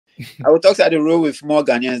I will talk at the road with more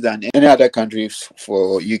Ghanaians than any other country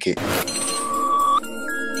for UK.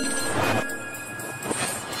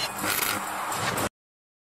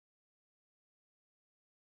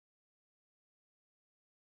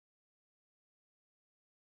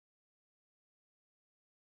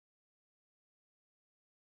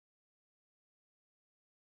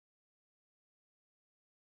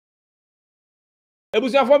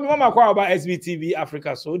 Ebusiafo mi mama kwa about SBTV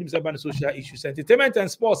Africa. So we say about social issues, entertainment and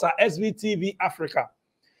sports are SBTV Africa.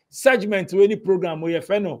 Segment to any program where you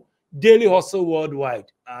feno daily hustle worldwide.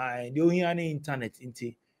 The only any internet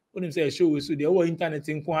inti. When you say a show so the whole internet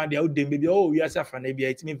in kwa the out baby we are suffering maybe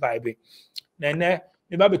it me vibe. Then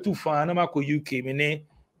me baby too far na mako UK me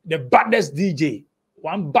the baddest DJ,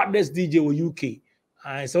 one baddest DJ in UK.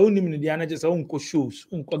 So only the ana just unko shows,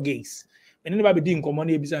 unko gigs. And anybody didn't come on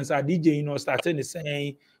here business DJ, you know, starting the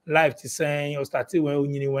same live to saying or starting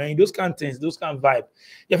when those kind of things, those kind of vibe.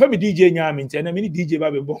 If I'm a DJ now, I mean, DJ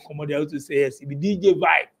vibe come on there to say yes, it be DJ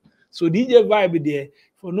vibe. So DJ vibe there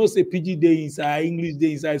for no say PG day inside, English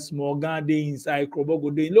day inside, small Ghana day inside, Krobogo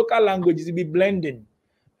day, local languages it be blending.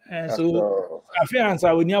 So I feel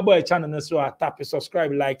answer when you boy channel so I tap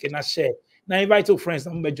subscribe, like and I share. Now invite your friends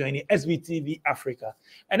to join SBTV Africa.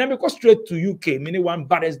 And then we go straight to UK. Many one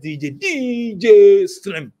baddest DJ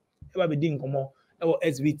Slim. Ever be doing come on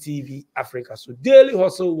SBTV Africa. So daily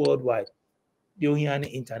hustle worldwide. The only on the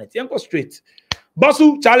internet. You go straight.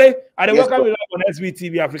 Basu, Charlie, I welcome you on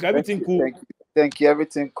SBTV Africa. Everything cool. Thank you.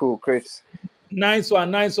 Everything cool, Chris. Nice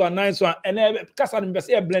one. And then because I'm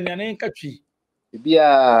say blend and then catch you.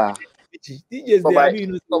 Yeah. DJs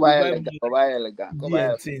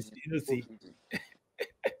see.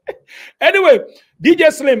 Anyway,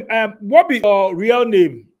 DJ Slim, what be your real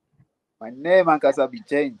name? My name Ankasa be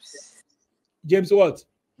James. James what?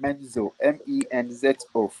 Menzo,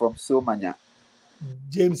 Menzo from Somanya.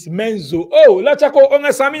 James Menzo. Oh, let's check on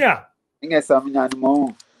Samia. Samia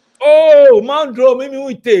no. Oh, Mandro, mimi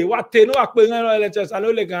uite. What no akpenga let's just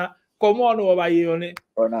alolega. Come on over here.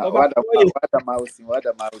 What a mouse.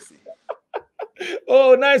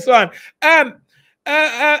 Oh, nice one.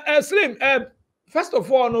 Slim, first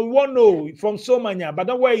of all, no one know from Somanya, but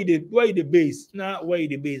then where the base? Now where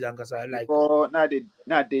the base, Ankasa like. Oh, na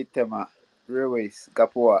de tema railways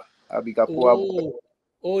Gapua. Abi Gapua.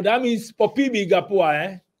 Oh, that means Poppy be Gapua,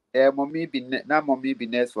 eh? Yeah, mommy be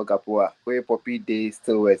next for Gapua. Where Poppy day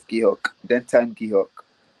still West Gihok. Then time Gihok.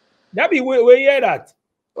 That be where you hear that?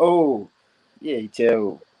 Oh, yeah,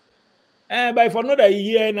 chill. But if another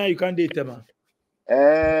year now you can't date them.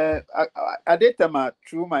 I date them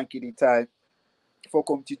through my kiddie time for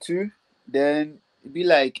COM2, then it be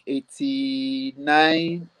like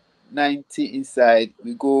 89, 90 inside.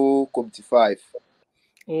 We go COM5.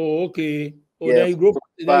 Oh, okay. Oh, yeah, then you go for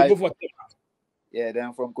tema. Yeah,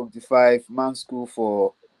 then from COM5, man school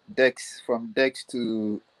for Dex, from Dex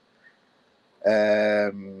to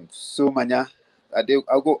Somanya.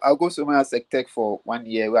 I'll go Somanya Sectech for 1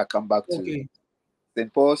 year where I come back to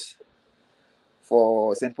St. Paul's.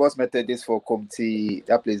 For St. Paul's Methodist for COMT,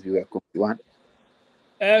 that place we were COMT1.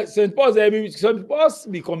 St. Paul's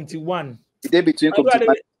be COMT1. They between COMT1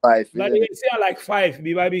 and 5. Like they say like 5,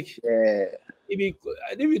 be baby. Yeah.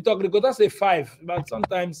 If we talk, because that's a 5, but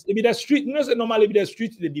sometimes it be the street. You know, say normally be the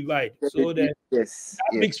street the divide. So the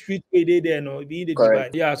big street way there, no, be the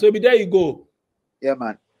divide. Yeah. So be there you go. Yeah,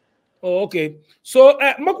 man. Oh, okay. So,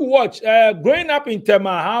 Maku watch. Growing up in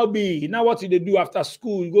Tema, how be now? What did they do after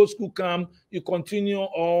school? You go school, come, you continue,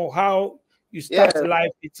 or how you start life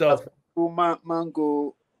itself? Man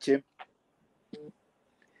go Chim.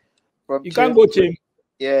 From you can't go Chim.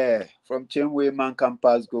 Yeah, from Chim way man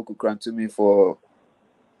campus go to me for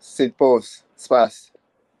St. Paul's Spas.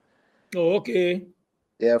 Oh, okay.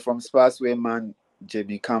 Yeah, from Spas way man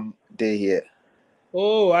Jimmy come day here.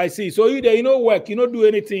 Oh, I see. So you there, you know work, you don't do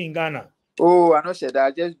anything in Ghana. Oh, I know that.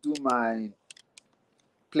 I just do my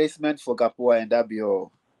placement for Gapua and that be all.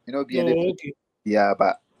 You know, okay. Yeah,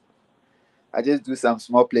 but I just do some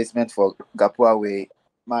small placement for Gapua way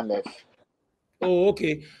man left. Oh,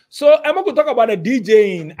 okay. So I'm going to talk about the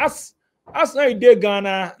DJing. As now you did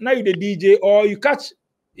Ghana, now you the DJ, or you catch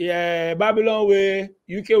Babylon way,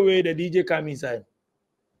 UK way, the DJ come inside.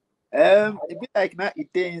 It be like now it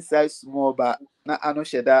inside small, but now I know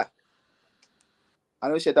that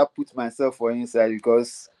put myself for inside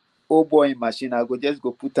because boy machine I go just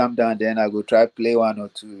go put them down, then I go try play 1 or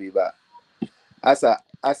 2. But as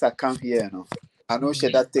I come here, no, I know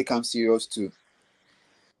that take them serious too.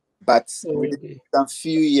 But within some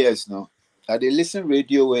few years now, I dey listen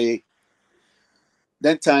radio way.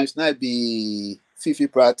 Then times now be Fifi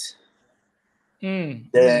Pratt,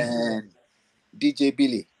 then DJ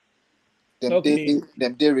Billy. Okay.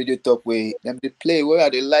 them they radio top way. Them they play where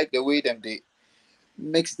they like the way them they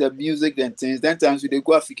mix the music and things. Then times we they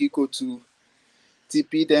go Afikiko to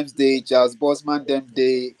TP them day, Charles Bosman them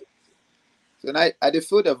day. So now I dey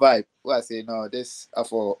feel the vibe. Well, I say no, this I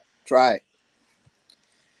for try.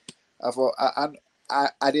 I for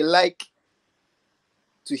I dey like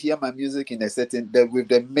to hear my music in a certain with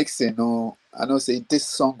the mixing. No, I know say this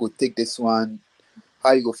song will take this one.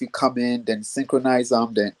 How you go fit come in, then synchronize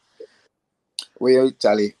them, then well,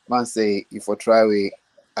 Charlie, man say if I try we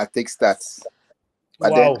I take stats.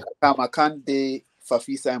 But then Wow. I can't dey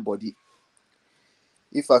Fafisa and body.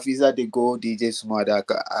 If Fafisa they go DJ smart, I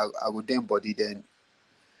would then body then.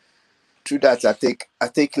 Through that I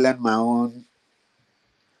take learn my own.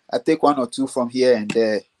 I take one or two from here and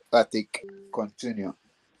there. I take continue.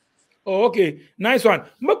 Oh, okay. Nice one.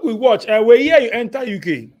 Make we watch. Where year you enter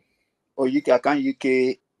UK? Or UK, I can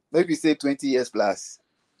UK maybe say 20 years plus.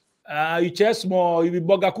 You chess more, you be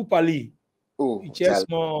Boga Kupali. Oh, You chess Charlie.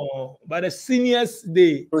 more. But the seniors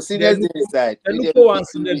day, So seniors day inside. the local ones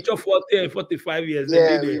in the job 40 and 45 years.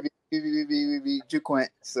 Yeah, They we Jukwen.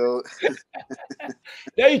 So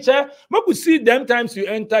there you check. Make we see them times you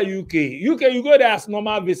enter UK. UK, you go there as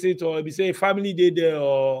normal visit or you say family day there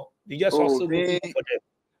or you just also go to for them.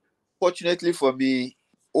 Fortunately for me,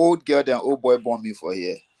 old girl and old boy born me for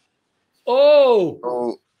here. Oh.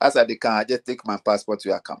 So as I can, I just take my passport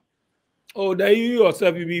to account. Oh, that you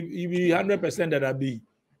yourself you be 100% that I be.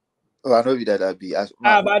 Oh, I know that I be.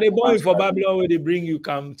 But they born for Babylon where they bring you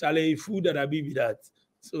come Charlie food that I be that.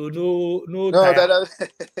 So no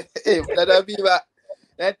hey, that I be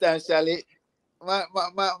that time, Charlie.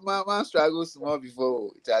 Man struggle small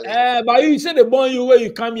before Charlie. But you say they born you where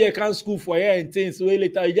you come here, can't school for here and things. So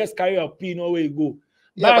later you just carry your pin where you go.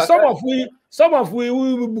 Yeah, but some of we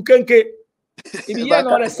bukenke. If you hear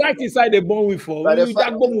on the site inside the born we for, we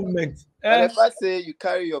that go movement. But if I say you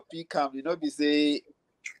carry your P cam, you know, be say,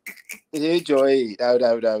 hey joy,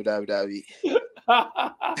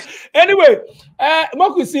 Anyway,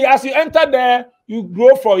 Moku see as you enter there, you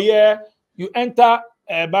grow for here, you enter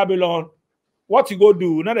Babylon. What you go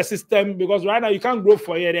do, not the system, because right now you can't grow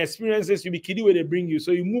for here. The experiences you be kidding where they bring you.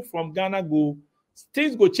 So you move from Ghana,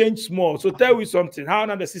 things go change small. So tell me something. How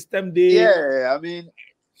now the system day? Yeah, I mean,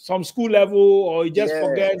 some school level, or you just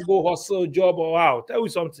forget, go hustle, job, or how? Tell me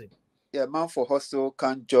something. Yeah, man for hustle,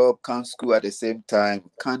 can't job, can't school at the same time,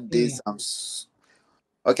 can't do some.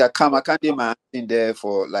 Okay, I can't do my in there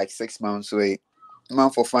for like 6 months. Wait, man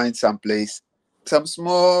for find some place, some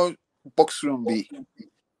small box room be.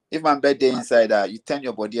 If my bed day inside that, you turn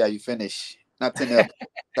your body out, you finish. Nothing else.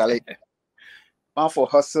 Man for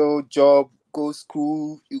hustle, job, go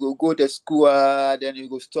school, you go to school, then you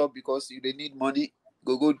go stop because you they need money.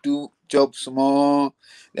 Go do job small,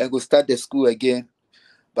 then go start the school again.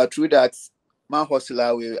 But through that, man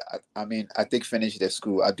hustler way, I take finish the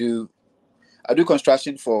school. I do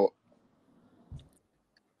construction for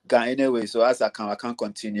Ghana anyway. So as I can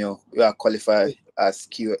continue. We are qualified as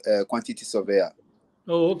quantity surveyor.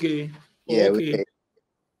 Oh, okay. Yeah, okay.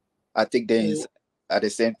 I take the at the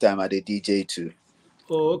same time at the DJ too.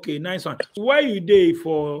 Oh, okay, nice one. Where you day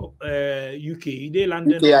for UK? You day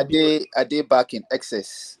London? UK, I day back in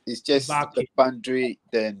excess. It's just the boundary,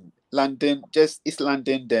 then London, just East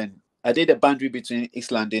London, then I did the boundary between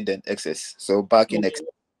East London and excess. So back in excess.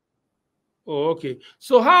 Oh, okay.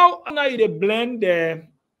 So how now you blend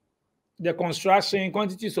the construction,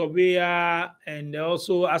 quantity surveyor, and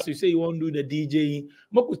also as you say you want to do the DJing.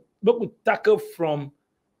 What could tackle from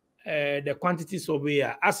the quantity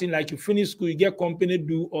surveyor? As in like you finish school, you get company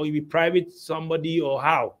do, or you be private somebody, or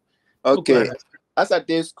how? Okay. As I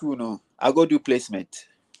day school, no, I go do placement.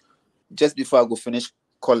 Just before I go finish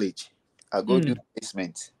college, I go do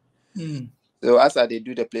placement. So as I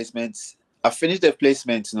do the placements, I finish the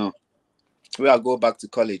placement, where I go back to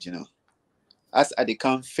college, as I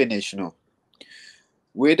can't finish,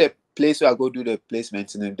 where the place where I go do the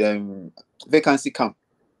placement, then vacancy come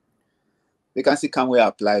where I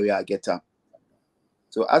apply, where I get up.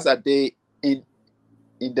 So as I day in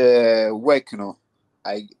the work,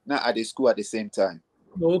 I not at the school at the same time.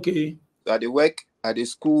 Okay. So I work at the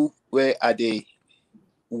school where I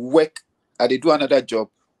work, I do another job.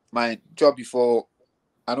 My job before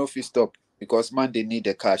I know if you stop because man they need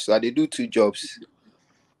the cash. So I do 2 jobs.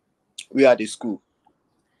 We are the school.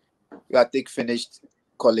 We are take finished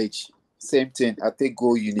college. Same thing. I take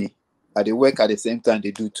go uni. I work at the same time.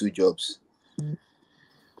 They do 2 jobs.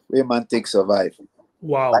 Where man take survive.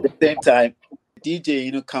 Wow. At the same time,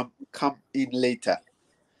 DJ come in later.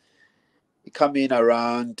 He come in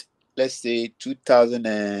around let's say 2000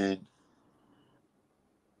 and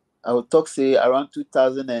I would talk say around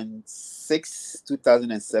 2006,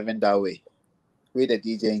 2007 that way. Where the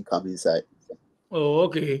DJing come inside. Oh,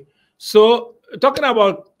 okay. So talking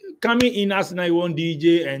about coming in as now you want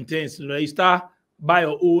DJ and things, you start buy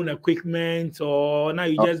your own equipment or now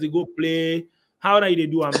you No, just dey go play. How now you dey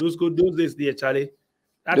do those days there, Charlie?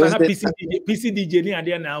 That those time days, PC DJ ni and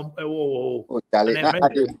then now oh and Charlie, then now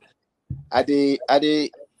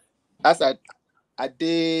as I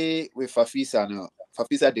did with Fafisa now.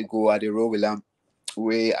 Fafisa they go at the roll with them.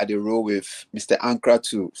 Way at the roll with Mr. Ankra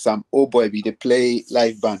too. Some old boy be they play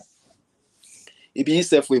live band. It be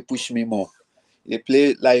himself will push me more. They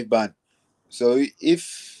play live band. So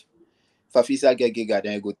if Fafisa get giga,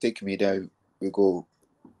 then he go take me. Then we go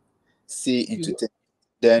see you into go, things.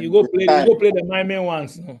 Then with you time, go play the my main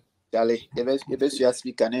ones. No? Charlie, if you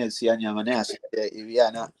speak and see any man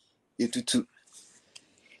area na itu.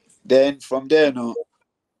 Then from there, no,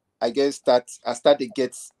 I guess I start to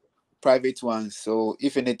get private ones. So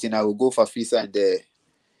if anything, I will go for Fisa and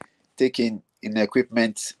taking in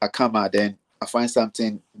equipment. I come out, then I find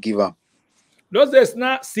something, give them. Those days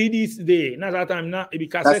not CDs day. Now that time now it be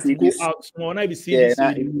That's cassette go CDs. out small. Now it be Yeah, CDs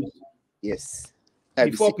you dey use. yes. I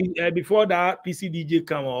be see Before that PC DJ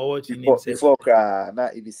come or what you name self. before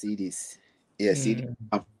not if you see this. Yeah, CD.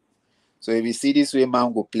 So if you see this way,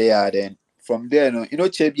 man go play her, then from there, no,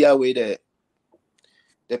 Chebia way the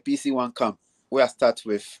PC one come. Where I start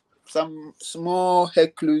with some small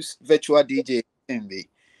Hercules virtual DJ thing be.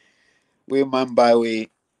 Way man by way.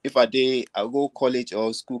 If I go college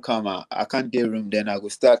or school come out, I can't day room, then I go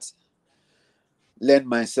start learn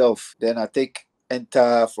myself. Then I take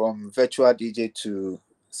enter from virtual DJ to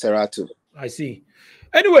Serato. I see.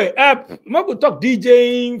 Anyway, I'm going to talk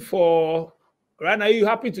DJing for right now. You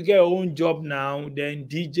happy to get your own job now, then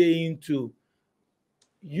DJing to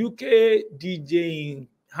UK DJing.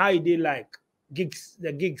 How they like the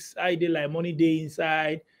gigs? How they like money day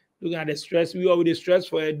inside? Looking at the stress, we already stress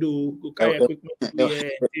for it. Do go carry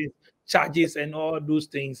equipment, charges, and all those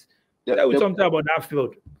things. Tell me something about that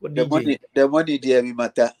field for DJing. The money there will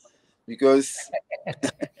matter because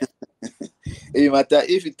it matter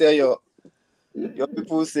if you tell your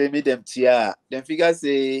people say me them tia, then figure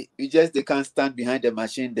say you just they can't stand behind the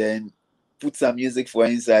machine, then put some music for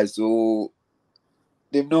inside, so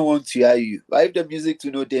they don't want to hear you. But if the music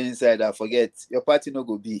to know the inside, I forget your party no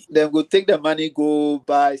go be. Then go take the money, go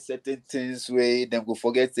buy certain things where then go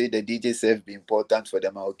forget say the DJ self be important for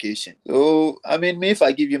them occasion. So I mean, me if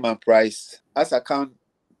I give you my price, as I can't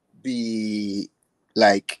be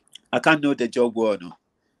like I can't know the job well no.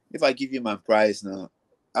 If I give you my price now,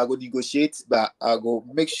 I go negotiate, but I go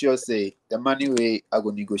make sure say the money way I go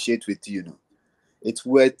negotiate with you, no, it's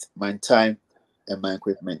worth my time and my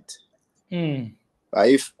equipment. But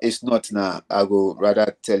if it's not now, I go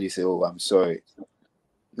rather tell you say, oh, I'm sorry.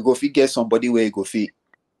 You go fit get somebody where you go fit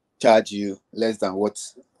charge you less than what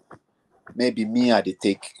maybe me I they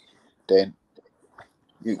take, then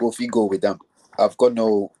you go fit go with them. I've got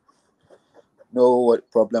no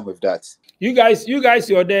problem with that. You guys,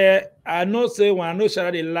 you're there. I know say when I know sure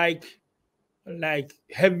they like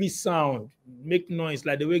heavy sound, make noise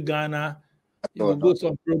like the way Ghana. You will go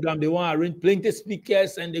some program, they want to arrange plenty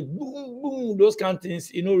speakers and they boom, boom, those kind of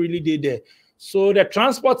things, really did there. So the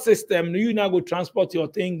transport system, you now go transport your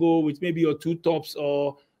thing, go with maybe your two tops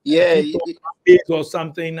or or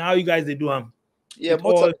something. How you guys they do them? Yeah,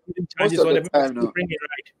 most of the time, no. Bring it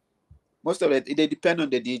right. Most of it depend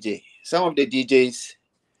on the DJ. Some of the DJs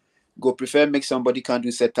go prefer make somebody can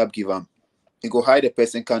do setup, give them. You go hire the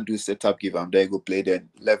person can do setup, give them. Then go play, then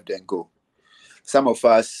left, then go. Some of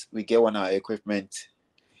us we get on our equipment,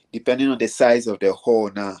 depending on the size of the hall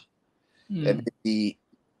now. Then maybe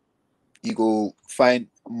you go find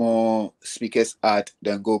more speakers at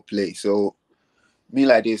then go play. So me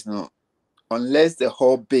like this, no. Unless the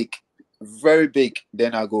hall big, very big,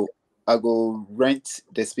 then I go rent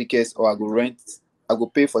the speakers or I go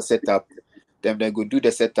pay for setup. Then they go do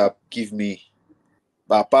the setup, give me.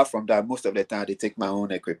 But apart from that, most of the time they take my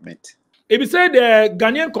own equipment. If you say the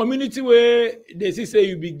Ghanaian community where they say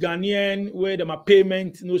you be Ghanaian, where them a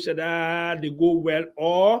payment, no shada, they go well,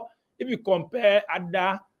 or if you compare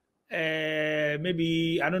other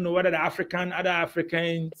maybe I don't know whether other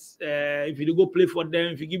Africans, if you go play for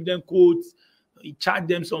them, if you give them quotes, you charge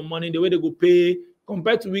them some money, the way they go pay,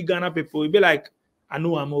 compared to we Ghana people, it be like I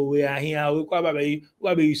know I'm over here.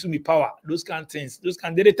 We use me power. Those kind of things.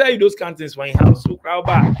 They tell you those kind of things when you have so crowd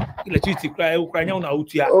back. Electricity cry. Oh,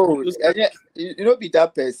 you know be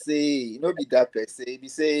that per se. You know be that per se.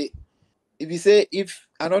 If you say if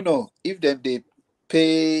I don't know if them they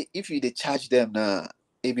pay if you they charge them now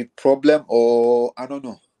it be problem or I don't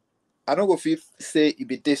know. I don't go feel say it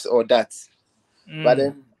be this or that. But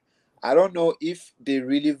then I don't know if they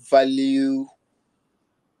really value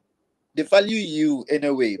you in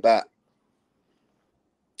a way, but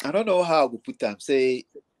I don't know how I would put them. Say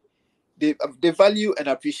they value and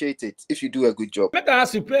appreciate it if you do a good job. Let us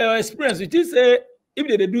ask you play your experience. You just say if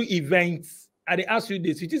they do events and they ask you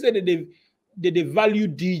this, you just say that they value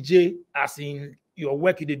DJ as in your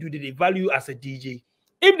work they do, they value as a DJ.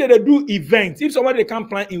 If they do events, if somebody can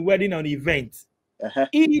plan in wedding on event,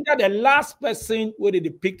 either the last person where they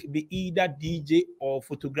pick be either DJ or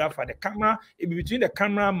photographer. The camera, it be between the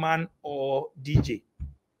cameraman or DJ.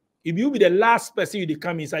 If you be the last person you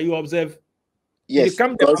come inside, you observe. Yes, they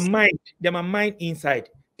come them mind inside.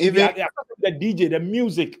 Even the DJ, the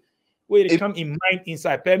music, where they come in mind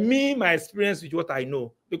inside. Per me, my experience with what I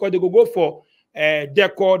know, because they go for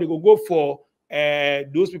decor, they go for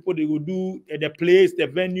those people, they go do the place, the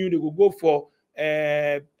venue, they go for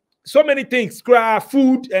so many things,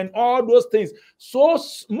 food and all those things. So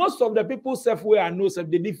most of the people self where I know self,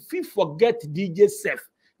 they forget DJ self.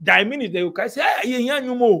 That means they will say, hey,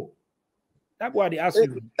 you more. That's why they ask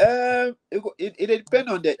you. It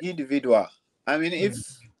depends on the individual. I mean, if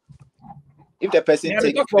the person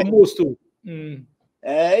take for most too.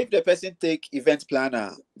 If the person take event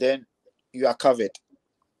planner, then you are covered.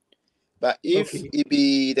 But if it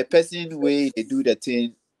be the person way they do the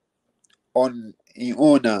thing on in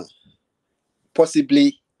owner,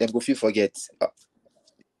 possibly them go feel forget,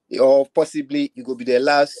 or possibly you go be the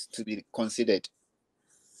last to be considered.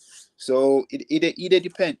 So it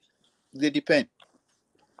depend. They depend.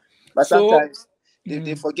 But sometimes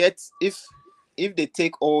they forget if they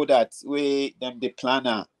take all that way them the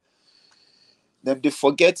planner, then they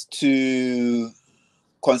forget to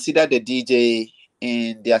consider the DJ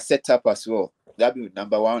in their setup as well. That be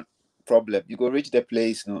number one problem. You go reach the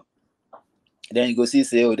place, no. Then you go see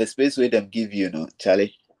say, oh, the space where them give you, no,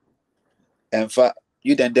 Charlie. And for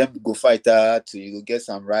you then them go fight to you go get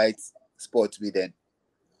some right spots with them.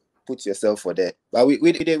 Put yourself for that. But we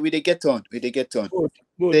get on.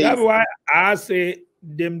 Good. That's why I say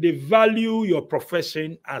them they value your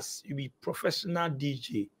profession as you be professional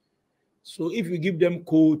DJ. So if you give them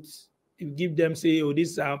codes, if you give them say, oh,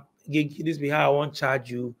 this be how I want to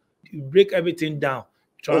charge you, you break everything down.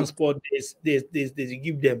 Transport this, you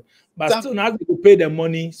give them. But still now they go pay the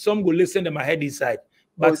money, some go listen them ahead inside.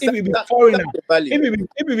 But if you be foreigner,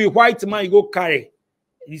 if you be white man, you go carry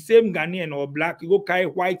the same Ghanaian or black, you go carry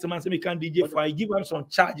white man, say we can DJ for you give them some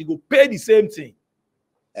charge, you go pay the same thing.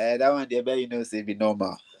 That one there, you know, say be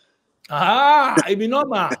normal. It be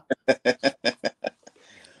normal.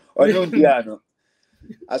 Or no, no.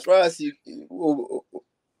 As far as you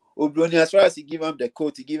give them the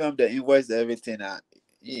code, you give them the invoice, everything,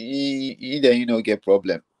 you know get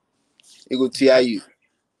problem. It go tear you.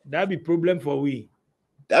 That be problem for we.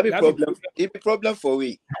 That be problem. It be problem for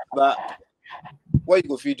we. But what you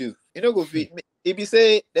go fit do? You know go fit. If you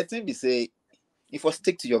say the thing be say, if you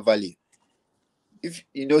stick to your value. If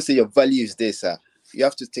you know say your value is this, you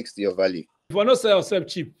have to stick to your value. If you not sell yourself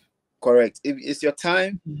cheap. Correct. If it's your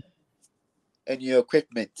time and your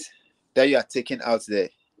equipment that you are taking out there,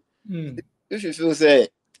 if you feel say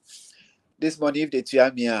this money, if they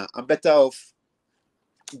tear me, I'm better off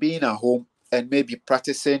being at home and maybe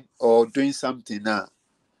practicing or doing something now,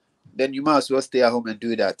 then you might as well stay at home and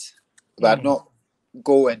do that. But not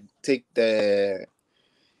go and take the,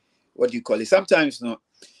 what do you call it? Sometimes no,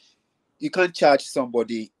 you can't charge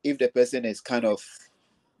somebody if the person is kind of,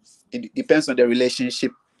 it depends on the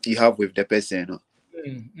relationship you have with the person.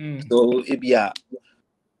 So if you are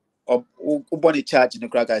a charge in the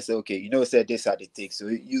crack, I say, okay, you know, say this are the things, so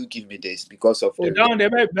you give me this because of down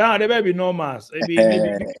there be normal. Maybe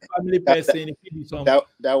family person, if you do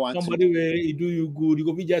that one somebody where he do you good, you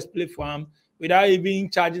go be just play for him without even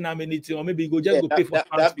charging them anything, or maybe you go just go pay for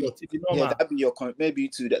transport. That be your maybe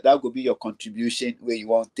to that will be your contribution where you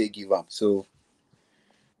want to give them. So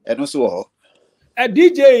and also a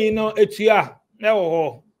DJ, you know, it's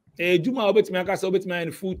never Juma obet me akasa obet me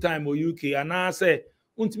in full time or UK, and I say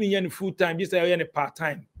untimi in full time, just say in part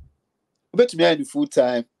time. Obet me in full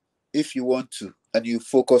time if you want to and you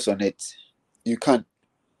focus on it, you can.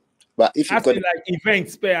 But if you got like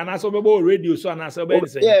events, and I saw about radio, so and I saw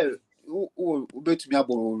obet me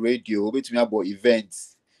about radio, obet me about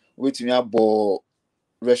events, obet me about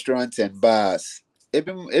restaurants and bars.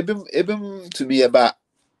 Even to me about,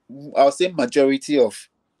 I'll say majority of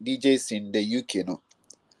DJs in the UK, you know,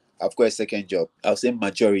 I've got a second job. I'll say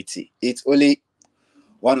majority. It's only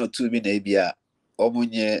one or two maybe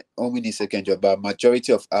only second job, but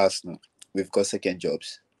majority of us, no, we've got second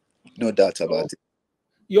jobs. No doubt about it.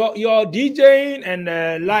 your DJing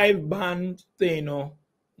and live band thing, you know,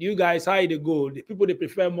 you guys how they go? The people they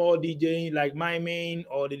prefer more DJing like miming,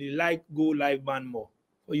 or they like go live band more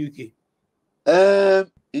for UK?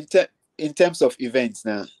 In in terms of events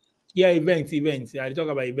now. Yeah, events. Yeah, they talk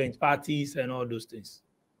about events, parties, and all those things.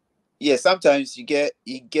 Yeah, sometimes you get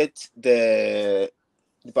the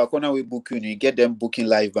Pakona we book you get them booking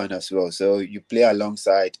live band as well. So you play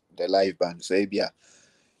alongside the live band. So maybe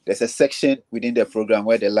there's a section within the program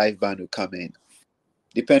where the live band will come in,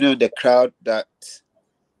 depending on the crowd that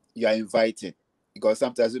you are inviting. Because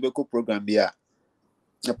sometimes we go program here.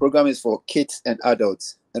 The program is for kids and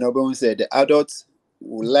adults. And everyone said the adults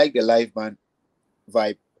will like the live band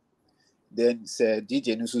vibe. Then say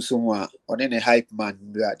DJ Nususumwa or then a hype man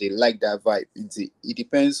that they like that vibe. It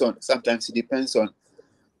depends on sometimes it depends on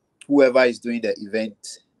whoever is doing the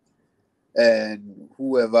event and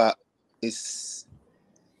whoever is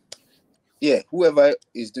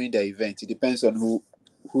doing the event. It depends on who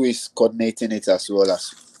is coordinating it as well.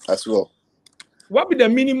 What be the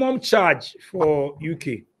minimum charge for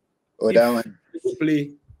UK? Oh, that one. You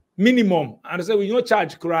play minimum, and I say we no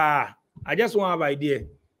charge cry. I just want to have idea.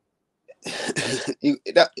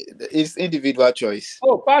 It's individual choice.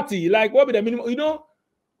 Oh, party, like what be the minimum?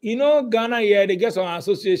 You know, Ghana here they get some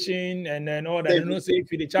association and then all that. You know, say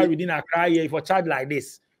if you charge within Accra here, if you charge like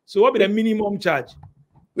this. So what be the minimum charge?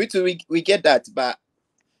 We get that, but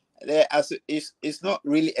it's not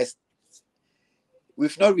really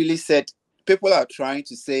we've not really said. People are trying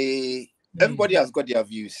to say everybody has got their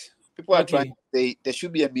views. People are trying to say there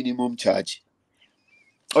should be a minimum charge.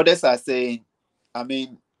 Others are saying, I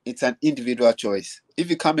mean, it's an individual choice. If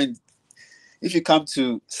you come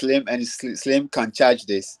to Slim and Slim can charge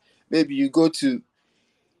this, maybe you go to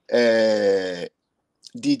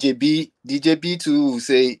DJB to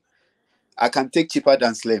say I can take cheaper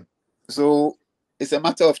than Slim. So it's a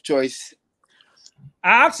matter of choice.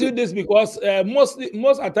 I ask you this because most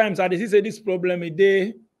at times I see this problem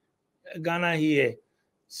in Ghana here.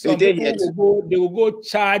 Some people will go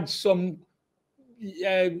charge some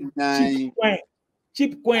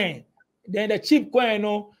cheap coin. Then the cheap coin, you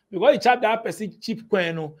know, because you charge that person cheap coin,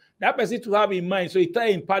 you know, that person to have in mind. So you tell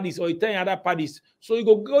in parties or you tell in other parties. So you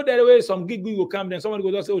go there way, some gig will come, then somebody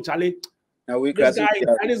go just say, oh Charlie,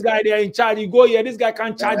 this guy they are in charge. You go here, this guy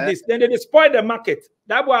can't charge this. Then they spoil the market.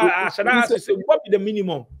 That's why I should ask you, say, what be the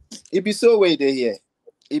minimum? It be so way they here.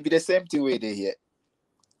 It be the same thing way they here.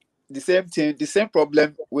 The same thing, the same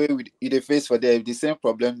problem where they face for them, the same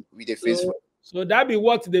problem we they face for. So that be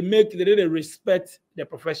what they make. They really respect the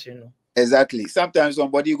profession. Exactly. Sometimes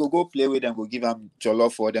somebody go play with them, go give them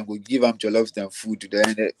jollof for them, go give them jollof then food,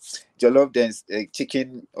 then jollof then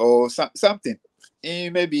chicken or something.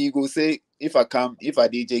 Maybe you go say if I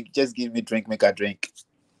DJ, just give me drink, make a drink.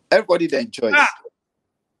 Everybody then choice.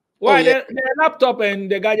 Why the laptop and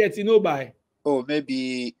the gadgets you know buy? Oh,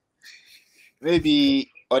 maybe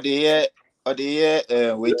or the year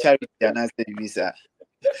we charity and as the visa.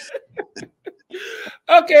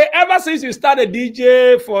 Okay, ever since you started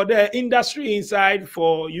DJ for the industry inside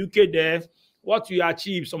for UK there, what you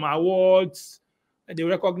achieved, some awards, they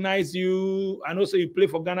recognize you, and also you play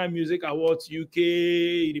for Ghana Music Awards UK,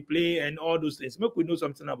 you play and all those things. Make we know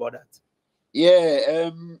something about that.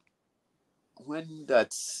 Yeah, when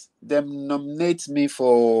them nominate me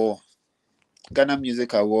for Ghana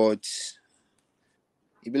Music Awards,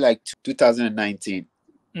 it'd be like 2019.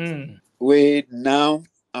 Where now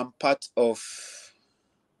I'm part of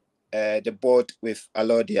the board with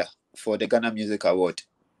Alodia for the Ghana Music Award.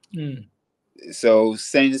 So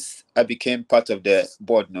since I became part of the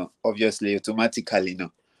board now, obviously automatically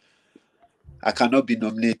now, I cannot be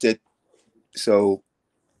nominated. So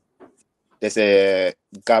there's a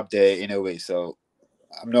gap there in a way. So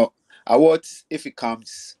I'm not awards. If it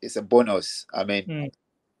comes, it's a bonus. I mean,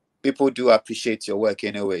 people do appreciate your work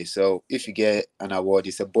anyway. So if you get an award,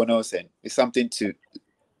 it's a bonus and it's something to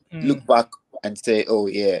look back and say, oh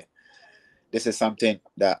yeah, this is something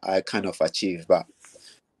that I kind of achieved. But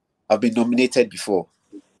I've been nominated before,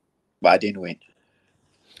 but I didn't win.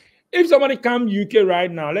 If somebody come UK right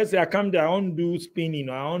now, let's say I come there, I don't do spinning,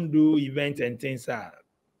 I don't do events and things. I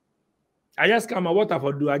just come, what I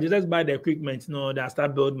for do? I just buy the equipment, then I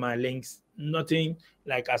start build my links. Nothing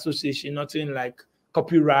like association, nothing like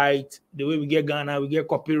copyright. The way we get Ghana, we get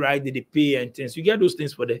copyright, they pay and things. You get those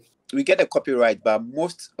things for that. We get the copyright, but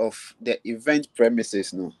most of the event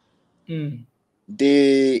premises,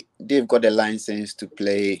 they've got the license to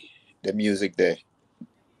play the music there.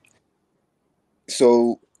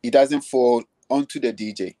 So it doesn't fall onto the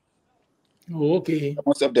DJ. Oh, okay.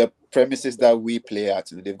 Most of the premises that we play at,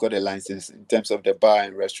 they've got a license in terms of the bar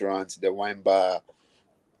and restaurants, the wine bar,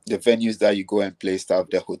 the venues that you go and play stuff,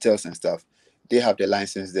 the hotels and stuff, they have the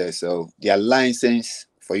license there. So they are licensed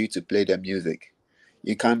for you to play the music.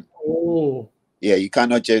 You can't, Oh, yeah, you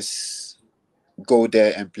cannot just go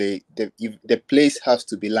there and play. The place has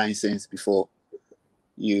to be licensed before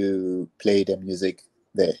you play the music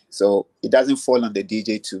there. So it doesn't fall on the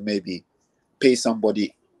DJ to maybe pay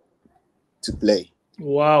somebody to play.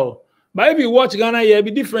 wow. But if you watch Ghana here,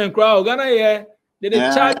 be different crowd. Ghana here, they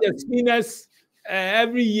Uh, charge the spinners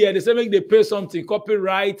every year. They say make they pay something,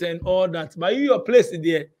 copyright and all that. But you your place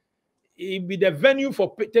there, it be the venue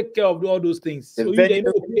for take care of all those things. the So you they venue,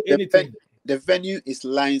 don't pay the, anything. the venue is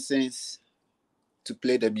licensed to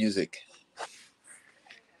play the music.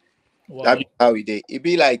 That be Wow. how it is. It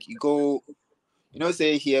be like you go,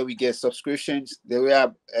 say here we get subscriptions. The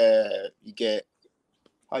way you get,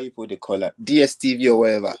 how you put the color, DSTV or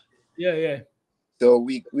whatever. Yeah, yeah. So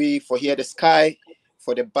we for here the Sky,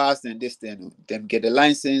 for the bars and this thing, them get the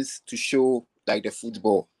license to show like the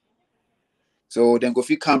football. So then go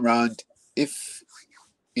fit come round if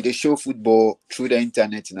they show football through the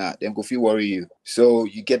internet now, then go fit worry you. So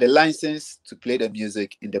you get the license to play the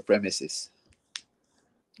music in the premises.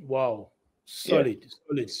 Wow. Yeah. Solid,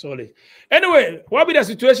 solid, solid. Anyway, what be the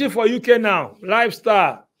situation for UK now?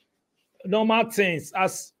 Lifestyle, normal things.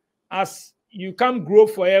 As you can't grow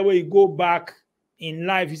forever, you go back in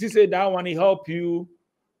life. You see, say that one it help you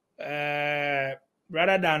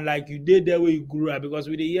rather than like you did there where you grew up, because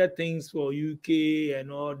we dey hear things for UK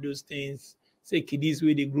and all those things. Say kiddies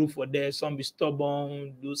where they grew for there, some be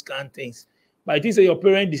stubborn, those kind of things. But I think say your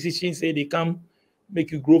parent decision say they come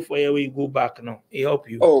make you grow forever, you go back now. It help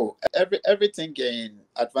you. Oh, everything gain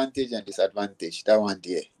advantage and disadvantage. That one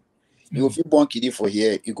there. You go Mm. fit born kiddie for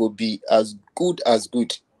here, it go be as good as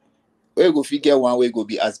good. Where you go fit get one way go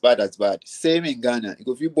be as bad as bad. Same in Ghana. You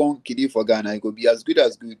go fit born kiddie for Ghana, it go be as good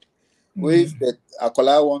as good. Where if Mm. the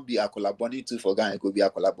Akola won't be Akola Bonny too for Ghana, it go be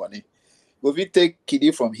Akola Bonny. Go fit take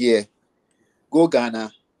kiddie from here, go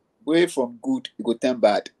Ghana, where from good, it go turn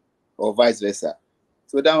bad, or vice versa.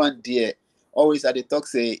 So that one there, always at the talk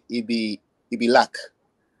say it be luck.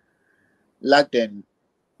 Luck then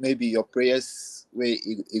maybe your prayers way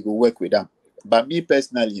it will work with them. But me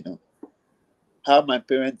personally, how my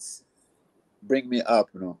parents bring me up,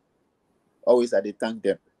 always I dey thank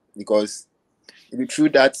them, because if it through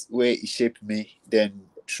that way it shaped me, then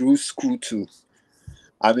through school too.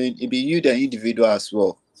 I mean, it be you the individual as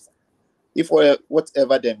well. If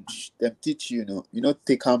whatever them teach you,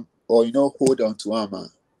 take them or hold on to them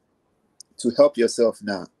to help yourself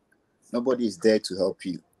now. Nobody is there to help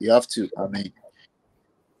you. You have to, I mean,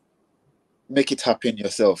 make it happen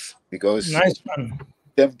yourself, because Nice one.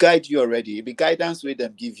 them guide you already. It be guidance where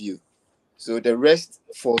them give you. So the rest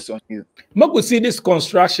falls on you. Make we see this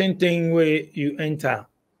construction thing where you enter.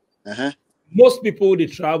 Uh-huh. Most people they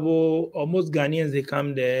travel, or most Ghanaians they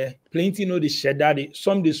come there. Plenty know the shed that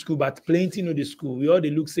some the school, but plenty know the school. We all they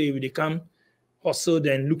look say we they come hustle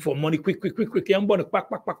then look for money quick, quick, quick, quick.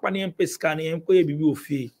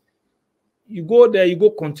 You go there, you go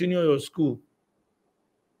continue your school.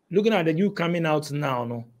 Looking at the you coming out now,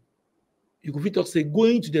 no, you could talk say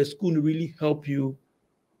going to the school really help you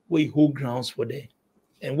where you hold grounds for there.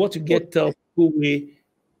 And what you get tell people where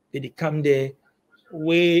they come there,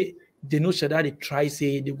 where they know that they try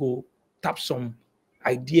say they go tap some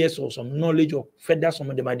ideas or some knowledge or further some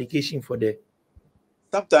of the medication for there.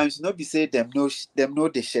 Sometimes not be say them know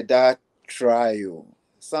the sheda trial.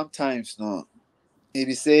 Sometimes no.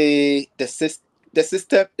 Maybe say the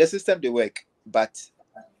system they work, but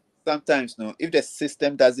sometimes no. If the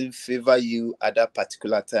system doesn't favor you at that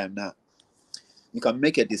particular time now, you can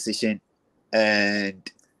make a decision, and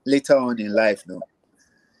later on in life, no,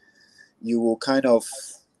 you will kind of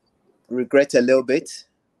regret a little bit.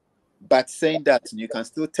 But saying that, you can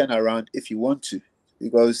still turn around if you want to,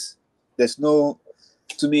 because there's no,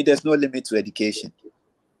 to me, there's no limit to education.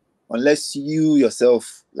 Unless you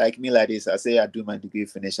yourself, like me, like this, I say I do my degree,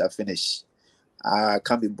 finish, I finish. I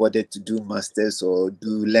can't be bothered to do masters or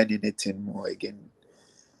do learn anything more again.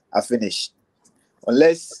 I finish.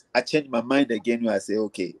 Unless I change my mind again, where I say,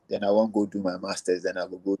 okay, then I won't go do my masters, then I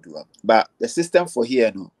will go do them. But the system for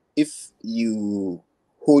here, no, if you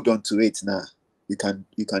hold on to it now, you can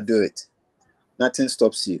do it. Nothing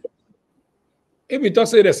stops you. If you talk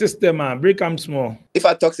say the system, man, break them small. If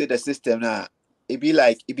I talk to the system now, it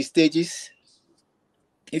be stages.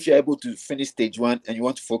 If you're able to finish stage one and you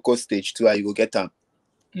want to focus stage two, you will get them.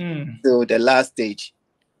 Mm. So the last stage,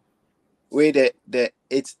 where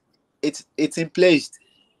it's in place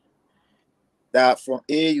that from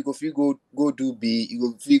A you go do B,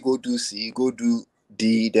 you go do C, go do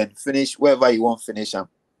D, then finish wherever you want finish them.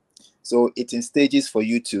 So it's in stages for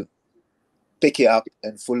you to pick it up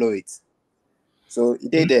and follow it. So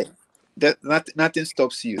nothing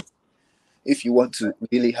stops you if you want to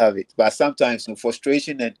really have it. But sometimes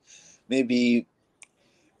frustration and maybe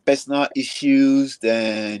personal issues,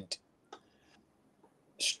 and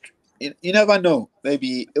you never know.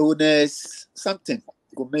 Maybe illness, something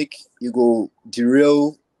will make you go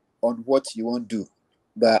derail on what you want to do.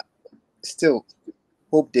 But still,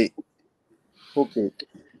 hope they.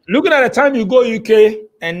 Looking at the time you go UK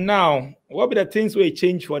and now, what be the things will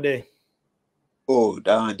change for there? Oh,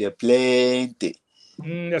 down there plenty.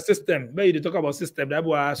 The system. Maybe you talk about system. That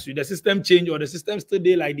will ask you the system change or the system still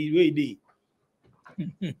there like the way they.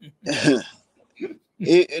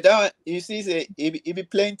 You see, say it be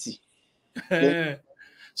plenty.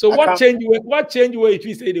 So what change? What change way if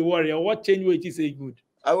you say the warrior? What change way if you say good?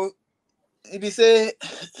 I will. If you say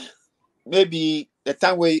maybe the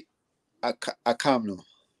time where I come no.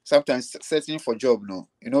 Sometimes searching for job no,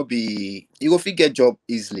 you go get job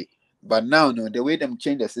easily. But now no, the way them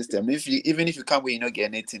change the system, even if you come where you not get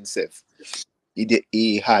anything safe,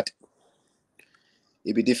 it hard.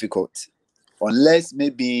 It be difficult. Unless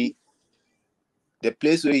maybe the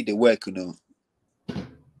place where they work,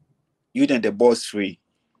 you then the boss free.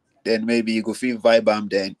 Then maybe you go feel vibe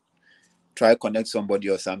then try connect somebody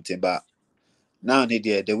or something. But now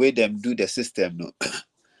the way them do the system, no,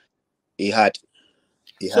 it hard.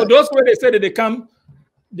 So those way they say that they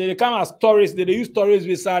come as tourists, they use tourists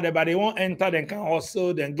visa there, but they won't enter, then can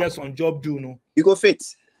also then get some job do no. You go fit.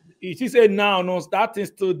 If you say now, no, that is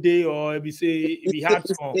still day, or if you say if you had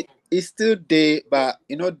some. It's still there, but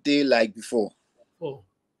day like before. Oh.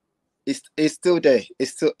 It's still there.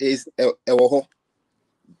 It's still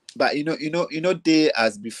but day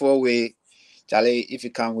as before where Charlie, if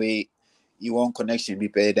you can't wait, you want connection be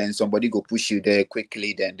paid, then somebody go push you there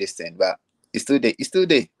quickly, then this thing. But it's still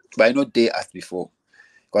there, but day as before.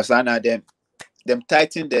 Because now them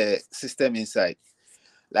tighten the system inside.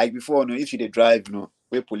 Like before, if you drive,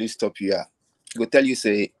 where police stop you, go tell you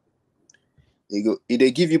say if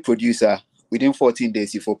they give you producer within 14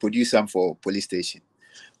 days, you for produce them for police station.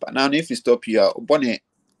 But now if you stop you, bonnet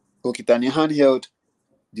handheld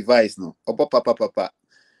device papa.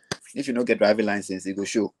 If you don't get driving license, it go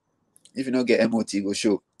show. If you don't get MOT, it go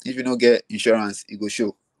show. If you don't get insurance, it go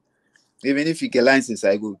show. Even if you get license,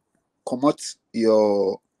 I go come out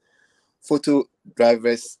your photo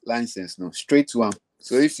driver's license straight to them.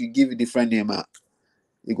 So if you give a different name,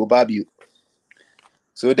 it go bab you.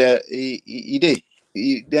 So them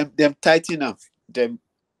tighten up. Them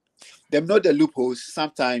know the loopholes.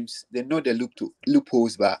 Sometimes they know the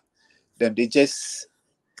loopholes, but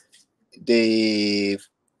they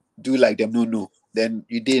do like them no. Then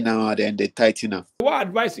you did now, then they tighten up. What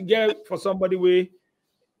advice you get for somebody where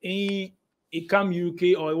he come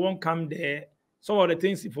UK or he won't come there? Some of the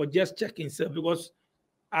things for just check himself, because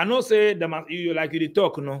I know say them you like you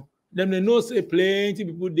talk, Them they know say plenty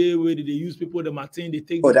people there where they use people the Martin, they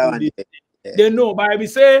take that people one, they know. But we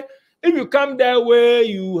say if you come there where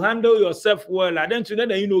you handle yourself well, then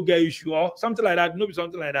you get issue or something like that. Be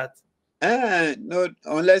something like that. No,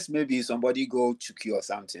 unless maybe somebody go tricky or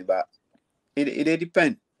something, but it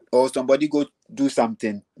depend. Or somebody go do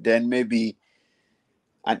something, then maybe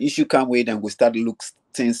an issue come with and we start look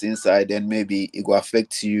things inside, then maybe it will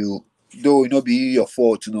affect you. Though it not be your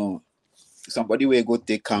fault, somebody will go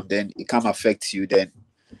take come, then it can affect you, then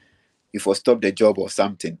if you stop the job or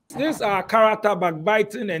something. These are character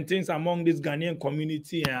backbiting and things among this Ghanaian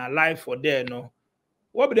community and life for there,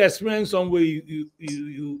 What be the experience somewhere you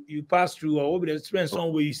pass through, or what be the experience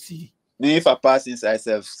somewhere you see? Me, if I pass inside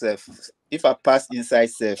self, if I pass inside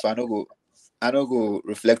self, I don't go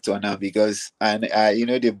reflect on them because I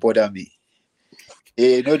they bother me.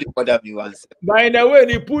 They bother me once. By the way,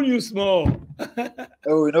 they pull you small.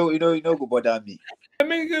 Oh, go bother me. I'm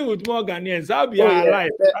making with more Ghanaians. I'll be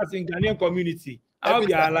alive. As in Ghanaian community, I'll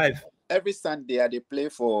be alive. Every Sunday, they play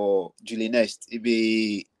for Julie Nest. It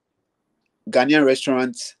be Ghanaian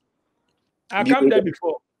restaurants. I come there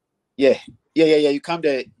before. Yeah. You come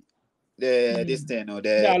there. This thing or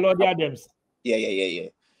the Lord Adams. Yeah.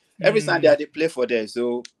 Every Sunday they play for there.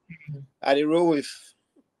 So I roll with.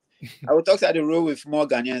 I would talk to the roll with more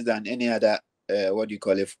Ghanaians than any other. What do you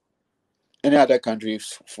call it? Any other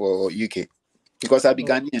countries for UK, because I be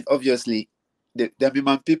Ghanaian. Obviously, the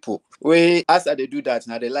man people. We as they do that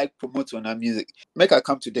now, they like promote on our music. Make I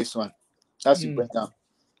come to this one. As you bring down.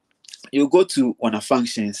 You go to one of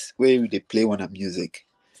functions where they play one of music.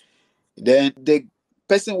 Then the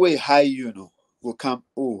person will hire you, will come.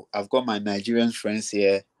 Oh, I've got my Nigerian friends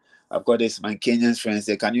here. I've got my Kenyan friends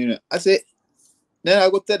here. Can you? I say, then I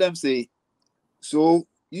go tell them say, so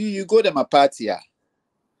You go them a party,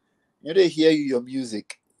 they hear your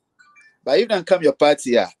music. But if they come your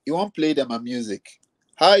party, you won't play them a music.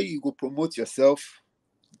 How you go promote yourself?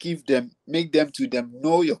 Make them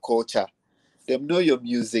know your culture, them know your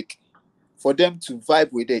music, for them to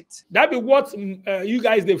vibe with it. That be what you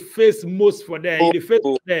guys they face most for there. Oh, They face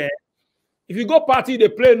oh. there. If you go party, they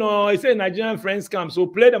play no. I say Nigerian friends come, so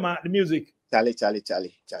play them the music. Charlie.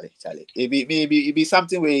 It be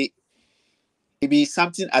something where it be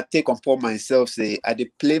something I take upon myself. Say I dey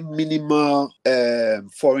play minimal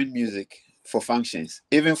foreign music for functions.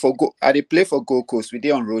 Even for I dey play for Gold Coast. We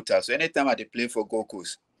dey on rota. So anytime I dey play for Gold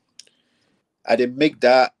Coast, I dey make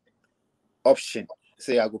that option.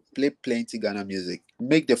 Say I go play plenty Ghana music.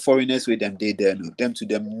 Make the foreigners with them they there know. Them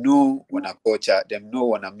know when I culture, them know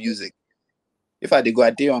when I music. If I dey go, I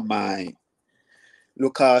dey on my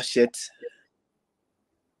local shit,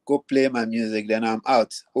 go play my music, then I'm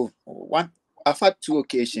out. I've had 2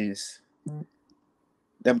 occasions.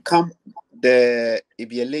 Them come, it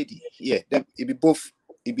be a lady. Yeah,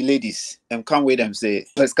 it be ladies. Them come with them say,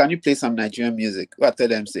 can you play some Nigerian music? What I tell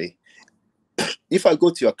them say, if I go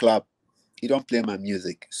to your club, you don't play my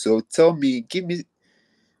music. So give me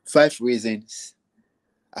 5 reasons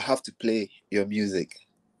I have to play your music.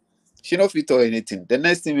 She not fit or anything. The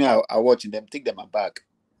next thing I watch them, take them back.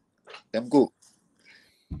 Them go.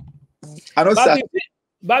 I don't start.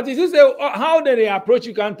 But if you say how did they approach,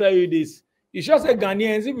 you can't tell you this. You should say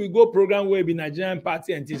Ghanaians, if we go program where be Nigerian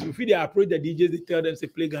party and things, we feel they approach the DJs, they tell them to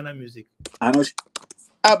play Ghana music. I know.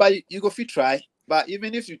 But you go fit try. But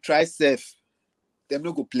even if you try safe, them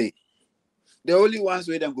no go play. The only ones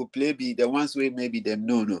where them go play be the ones where maybe them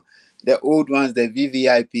no. The old ones, the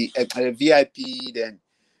VIP, then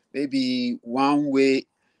maybe one way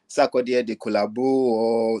Sakodia de collabo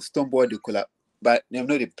or Stoneboy de collab. But them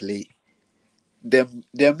know they play. Them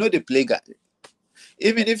know they play.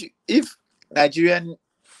 Even if Nigerian,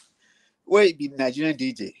 where it be Nigerian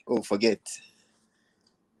DJ, forget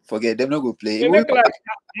them not go play.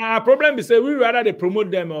 Our problem is say we rather they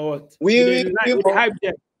promote them or what? We hype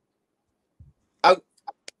them.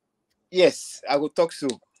 Yes, I will talk so,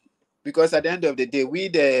 because at the end of the day, we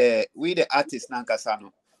the artists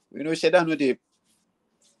Nankasano, Sheda know they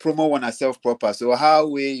promote one ourselves proper. So how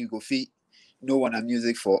way you go fit know one a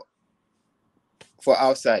music for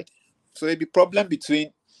outside? So it be problem,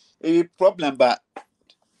 but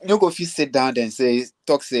you go fit sit down and say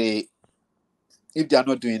if they are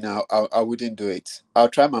not doing now, I wouldn't do it. I'll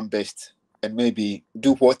try my best and maybe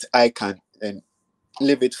do what I can and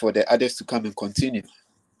leave it for the others to come and continue.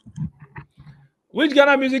 Which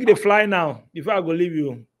Ghana music they fly now? Before I go leave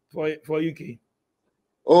you for UK.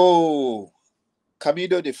 Oh,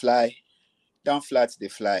 Camido they fly, down flat they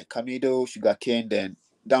fly. Camido, Sugarcane, then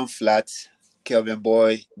down flat, Kelvin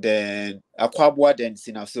Boy, then Aquabwa, then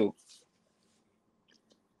Sinaso.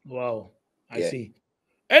 Wow, I see.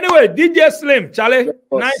 Anyway, DJ Slim, Charlie,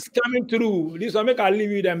 nice coming through. This will make I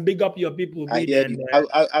leave you and big up your people. I hear you.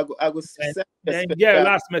 I go send then get a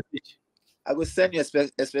last message. I will send you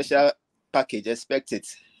a special package. Expect it.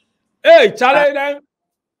 Hey, Charlie, then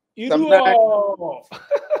you do all.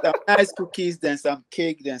 Some nice cookies, then some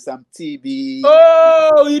cake, then some TV.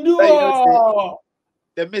 Oh, you do all.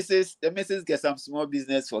 The missus get some small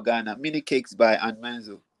business for Ghana. Mini cakes by Aunt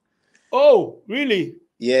Menzo. Oh, really?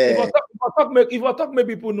 Yeah. If I talk,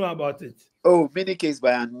 maybe people know about it. Oh, mini cakes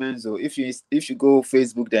by Aunt Menzo. If you go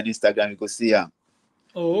Facebook then Instagram, you go see her.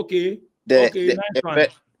 Oh, okay. Nice one.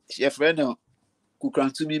 Your friend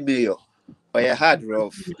Kukrantumi Mayor. But you hard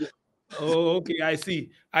rough. Oh, okay.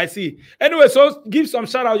 I see. Anyway, so give some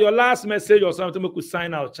shout out, your last message or something we could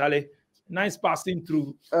sign out, Charlie. Nice passing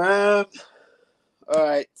through. All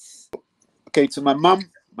right. Okay, to my mom,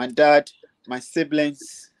 my dad, my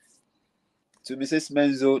siblings, to Mrs.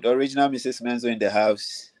 Menzo, the original Mrs. Menzo in the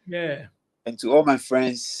house. Yeah. And to all my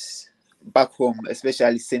friends back home,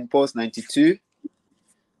 especially St. Paul's 92.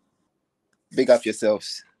 Big up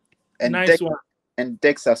yourselves. And nice one. And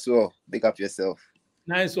Dex as well. Big up yourself.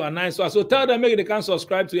 Nice one. So tell them maybe they can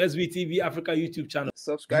subscribe to SVTV Africa YouTube channel.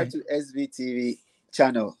 Subscribe to SVTV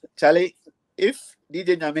channel. Charlie, if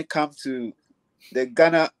DJ Nyame come to the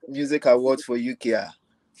Ghana Music Awards for UK,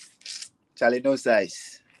 Charlie, no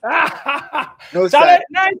size. No Charlie,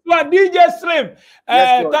 nice one, DJ Slim.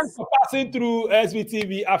 Yes, thanks for passing through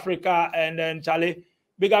SVTV Africa, and then Charlie,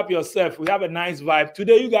 big up yourself. We have a nice vibe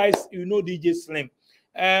today. You guys, DJ Slim.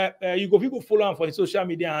 You go people follow him for his social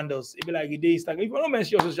media handles. It be like Instagram. If you don't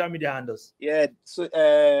mention your social media handles. Yeah. So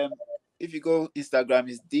if you go Instagram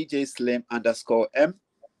is DJ Slim _M.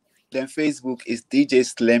 Then Facebook is DJ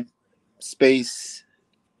Slim space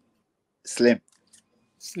Slim.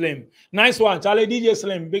 Slim. Nice one. Charlie DJ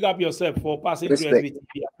Slim, big up yourself for passing through Respect.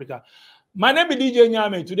 SBTV Africa. My name is DJ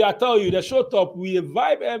Nyame. Today I tell you the show top, we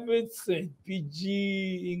vibe everything.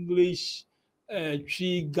 PG, English,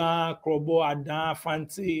 Chigan, Krobo, Adan,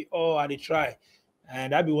 Fancy, all I try.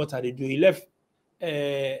 And that be what I do. He left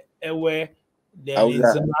Ewe,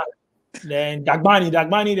 then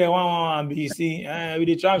Dagbani, the one BC, with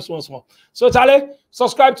the tribes once more. So Charlie,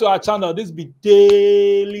 subscribe to our channel. This be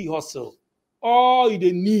daily hustle. All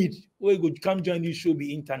you need, where you come join this show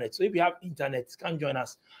be internet. So if you have internet, come join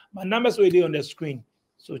us. My numbers will be on the screen.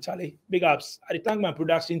 So Charlie, big ups. I thank my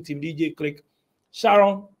production team, DJ Click,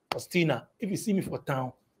 Sharon, Christina. If you see me for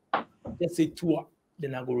town, just say tour.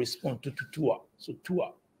 Then I go respond to tour. So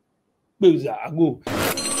tour. I go.